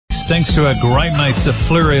thanks to our great mates at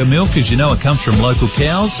Fleurieu Milk. As you know, it comes from local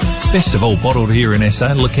cows. Best of all, bottled here in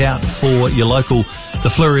SA. Look out for your local, the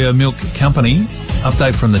Fleurieu Milk Company.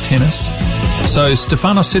 Update from the tennis. So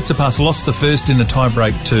Stefanos Tsitsipas lost the first in a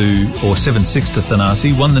tiebreak to, or 7-6 to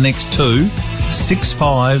Thanasi, won the next two,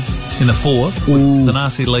 6-5 in the fourth, with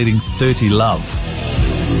Thanasi leading 30-love.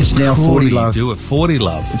 It's now 40-love. Do it,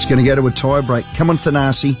 40-love. It's going to go to a tie-break. Come on,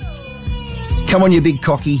 Thanasi. Come on, you big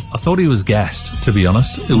cocky. I thought he was gassed, to be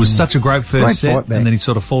honest. It was such a great first set, and then he's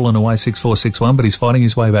sort of fallen away 6-4, 6-1, but he's fighting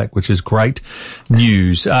his way back, which is great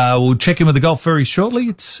news. We'll check in with the golf very shortly.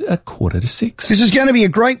 It's 5:45. This is going to be a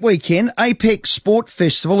great weekend. Apex Sport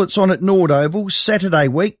Festival. It's on at Nordoval, Saturday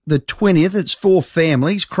week, the 20th. It's for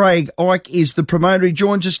families. Craig Ike is the promoter. He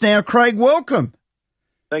joins us now. Craig, welcome.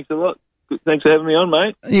 Thanks a lot. Thanks for having me on,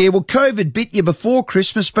 mate. Yeah, well, COVID bit you before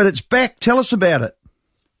Christmas, but it's back. Tell us about it.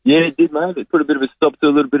 Yeah, it did, mate. It put a bit of a stop to a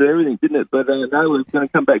little bit of everything, didn't it? But no, we're going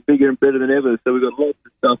to come back bigger and better than ever. So we've got lots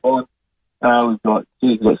of stuff on. We've got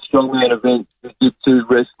strongman events, jiu-jitsu,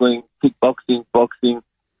 wrestling, kickboxing, boxing,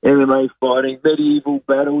 MMA fighting, medieval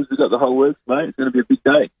battles. We've got the whole works, mate. It's going to be a big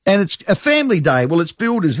day. And it's a family day. Well, it's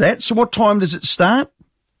billed as that. So what time does it start?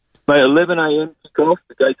 Mate, 11 a.m. kick-off.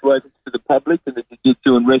 The gates will open to the public, and the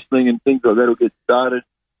jiu-jitsu and wrestling and things like that will get started.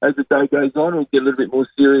 As the day goes on, we'll get a little bit more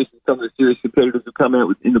serious, and some of the serious competitors will come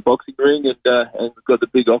out in the boxing ring, and we've got the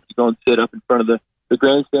big octagon set up in front of the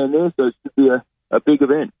grandstand there, so it should be a big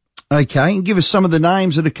event. Okay, and give us some of the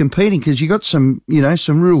names that are competing, because you got some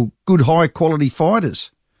real good, high-quality fighters.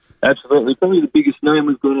 Absolutely. Probably the biggest name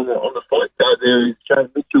we've got on the fight card there is Shane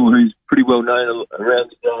Mitchell, who's pretty well known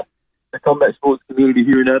around the combat sports community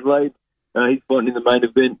here in Adelaide. He's fighting in the main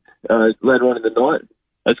event later on in the night.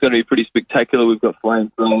 It's going to be pretty spectacular. We've got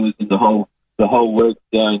flamethrowers and the whole works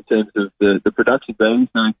in terms of the production value,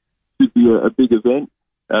 so it should be a big event.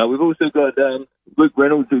 We've also got Luke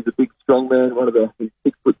Reynolds, who's a big strong man, he's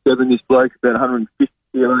 6'7", this bloke, about 150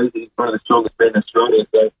 kilos. He's one of the strongest men in Australia,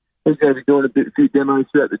 so he's going to be doing a few demos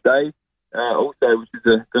throughout the day, also, which is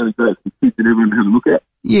going to be great for the kids and everyone to have a look at.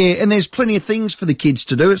 Yeah, and there's plenty of things for the kids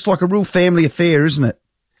to do. It's like a real family affair, isn't it?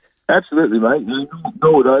 Absolutely, mate.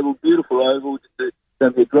 Norwood Oval, beautiful oval, just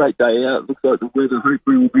going to be a great day out. It looks like the weather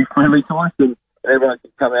hopefully will be friendly to us, and everyone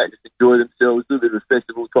can come out and just enjoy themselves, do a bit of a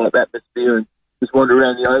festival-type atmosphere, and just wander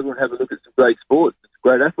around the oval and have a look at some great sports. It's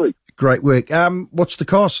great athletes. Great work. What's the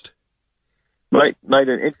cost? Mate, an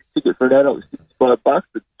entry ticket for an adult is $65.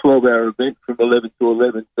 It's a 12-hour event from 11 to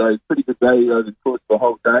 11, so pretty good day over the course of the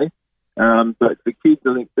whole day. But for kids,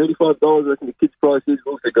 I think $35, I reckon the kids' price is.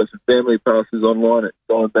 We've also got some family passes online at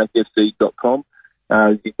diamondbackfc.com.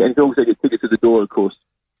 You can also get tickets to the door, of course.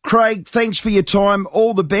 Craig, thanks for your time.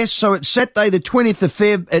 All the best. So it's Saturday the 20th of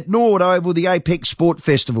Feb at Norwood Oval, the Apex Sport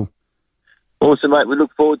Festival. Awesome, mate. We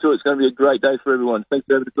look forward to it. It's going to be a great day for everyone. Thanks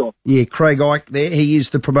for having us on. Yeah, Craig Ike there. He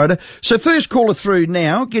is the promoter. So first caller through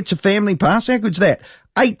now gets a family pass. How good's that?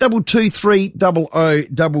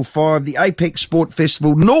 82230055, the Apex Sport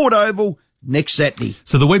Festival, Norwood Oval, next Saturday.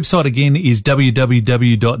 So the website again is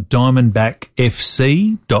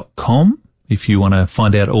www.diamondbackfc.com if you want to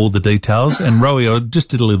find out all the details. And Rowie, I just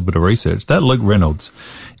did a little bit of research. That Luke Reynolds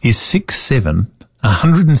is 6'7",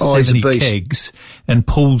 170 kegs, and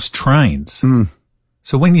pulls trains.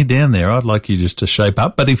 So when you're down there, I'd like you just to shape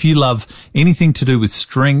up. But if you love anything to do with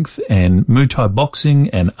strength and Muay Thai boxing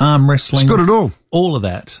and arm wrestling, it's got it all of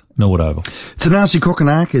that, Norwood Oval. Thanasi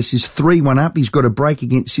Kokkinakis is 3-1 up. He's got a break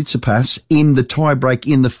against Tsitsipas in the tie break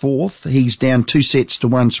in the fourth. He's down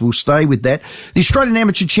 2-1, so we'll stay with that. The Australian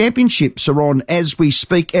Amateur Championships are on as we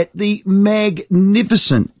speak at the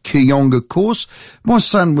magnificent Kooyonga course. My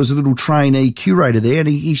son was a little trainee curator there, and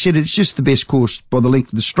he said it's just the best course by the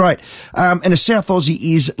length of the straight. And a South Aussie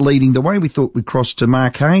is leading the way. We thought we'd cross to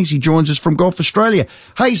Mark Hayes. He joins us from Golf Australia.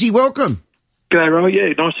 Hazy, welcome. G'day, Roy.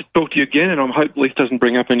 Yeah, nice to talk to you again, and I'm hopefully it doesn't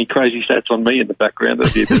bring up any crazy stats on me in the background.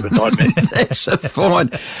 That'd be a bit of a nightmare. That's fine.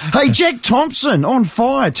 Hey, Jack Thompson, on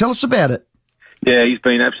fire. Tell us about it. Yeah, he's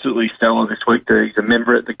been absolutely stellar this week. He's a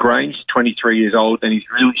member at the Grange, 23 years old, and he's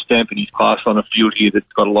really stamping his class on a field here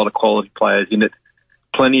that's got a lot of quality players in it,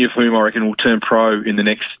 plenty of whom I reckon will turn pro in the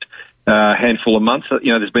next handful of months.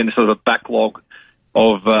 You know, there's been a sort of a backlog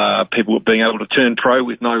of people being able to turn pro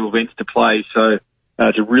with no events to play, so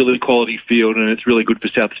it's a really quality field, and it's really good for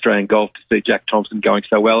South Australian golf to see Jack Thompson going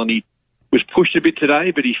so well. And he was pushed a bit today,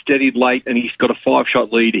 but he steadied late, and he's got a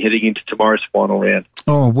 5-shot lead heading into tomorrow's final round.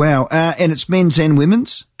 Oh, wow. And it's men's and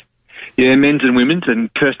women's? Yeah, men's and women's.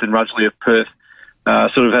 And Kirsten Rudgley of Perth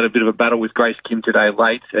sort of had a bit of a battle with Grace Kim today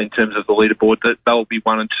late in terms of the leaderboard. They'll be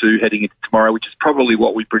 1 and 2 heading into tomorrow, which is probably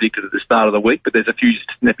what we predicted at the start of the week, but there's a few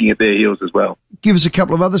snapping at their heels as well. Give us a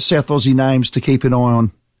couple of other South Aussie names to keep an eye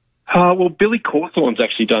on. Well, Billy Cawthorn's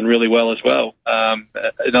actually done really well as well.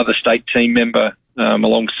 Another state team member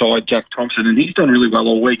alongside Jack Thompson, and he's done really well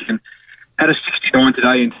all week and had a 69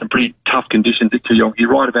 today in some pretty tough conditions at Kooyong. You're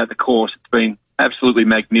right about the course. It's been absolutely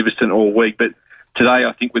magnificent all week, but today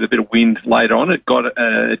I think with a bit of wind later on, it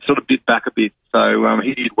sort of bit back a bit. So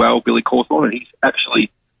he did well, Billy Cawthorn, and he's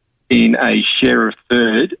actually in a share of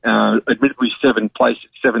third, admittedly 7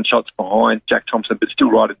 shots behind Jack Thompson, but still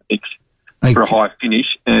right in the mix for a high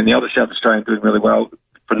finish. And the other South Australian doing really well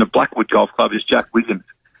from the Blackwood Golf Club is Jack Williams,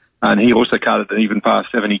 and he also carded an even par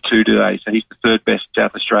 72 today, so he's the third best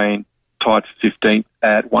South Australian, tied for 15th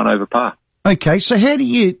at 1 over par. Okay, so how do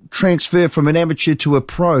you transfer from an amateur to a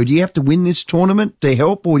pro? Do you have to win this tournament to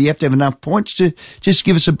help, or do you have to have enough points? To just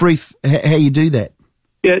give us a brief how you do that.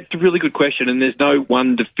 Yeah, it's a really good question, and there's no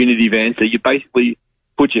one definitive answer. You basically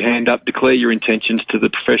put your hand up, declare your intentions to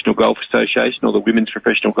the Professional Golf Association or the Women's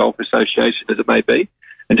Professional Golf Association, as it may be,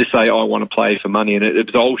 and just say, I want to play for money, and it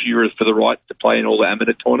absolves you for the right to play in all the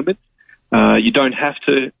amateur tournaments. You don't have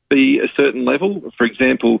to be a certain level. For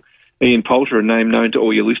example, Ian Poulter, a name known to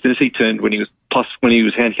all your listeners, he turned when he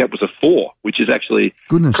was handicapped was a 4, which is actually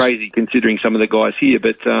crazy considering some of the guys here.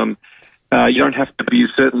 But you don't have to be a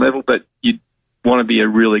certain level, but you want to be a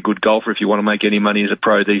really good golfer if you want to make any money as a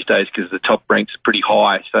pro these days, because the top ranks are pretty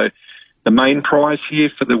high. So the main prize here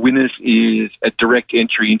for the winners is a direct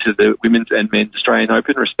entry into the Women's and Men's Australian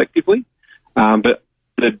Open, respectively. But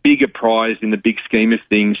the bigger prize in the big scheme of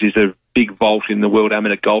things is a big vault in the World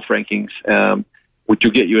Amateur Golf Rankings, which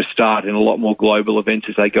will get you a start in a lot more global events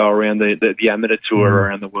as they go around the amateur tour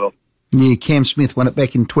around the world. Yeah, Cam Smith won it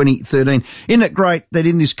back in 2013. Isn't it great that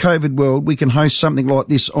in this COVID world we can host something like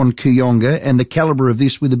this on Kooyonga, and the calibre of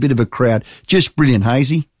this with a bit of a crowd? Just brilliant,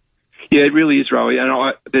 Hazy. Yeah, it really is, Rowie.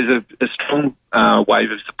 And there's a strong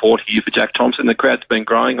wave of support here for Jack Thompson. The crowd's been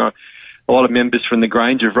growing. A lot of members from the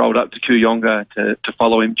Grange have rolled up to Kooyonga to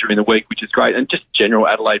follow him during the week, which is great, and just general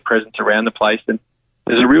Adelaide presence around the place. And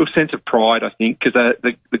there's a real sense of pride, I think, because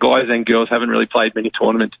the guys and girls haven't really played many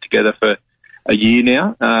tournaments together for a year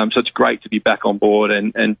now. So it's great to be back on board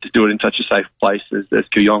and to do it in such a safe place as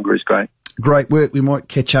Kooyonga is great. Great work. We might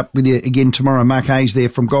catch up with you again tomorrow. Mark Hayes there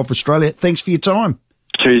from Golf Australia. Thanks for your time.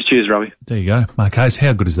 Cheers, Robbie. There you go. Mark Hayes,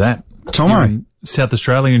 how good is that? Tomo. South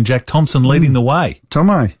Australia and Jack Thompson leading the way.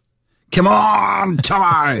 Tomo. Come on,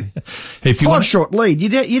 Tomo. 5-shot lead.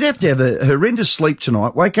 You'd have to have a horrendous sleep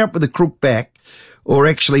tonight, wake up with a crook back, or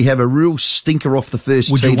actually have a real stinker off the first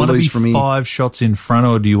tee to lose from here. Would you want to be 5 shots in front,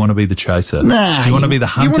 or do you want to be the chaser? Nah. Do you want to be the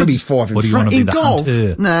hunter? You want to be 5 in front. Or do you want to be the golf,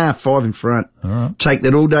 hunter? Nah, 5 in front. All right. Take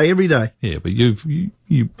that all day, every day. Yeah, but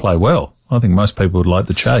you play well. I think most people would like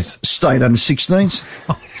the chase. Stayed under 16s.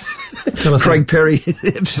 Craig Perry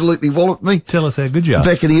absolutely walloped me. Tell us how good you are.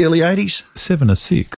 Back in the early 80s. 7 or 6.